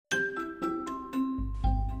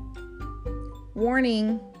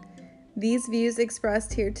Warning, these views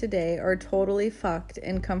expressed here today are totally fucked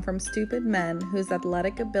and come from stupid men whose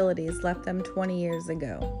athletic abilities left them 20 years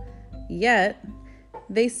ago. Yet,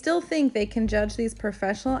 they still think they can judge these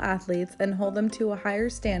professional athletes and hold them to a higher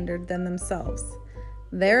standard than themselves.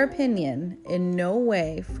 Their opinion, in no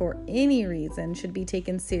way, for any reason, should be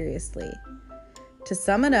taken seriously. To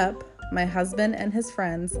sum it up, my husband and his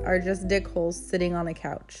friends are just dickholes sitting on a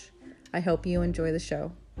couch. I hope you enjoy the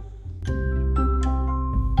show.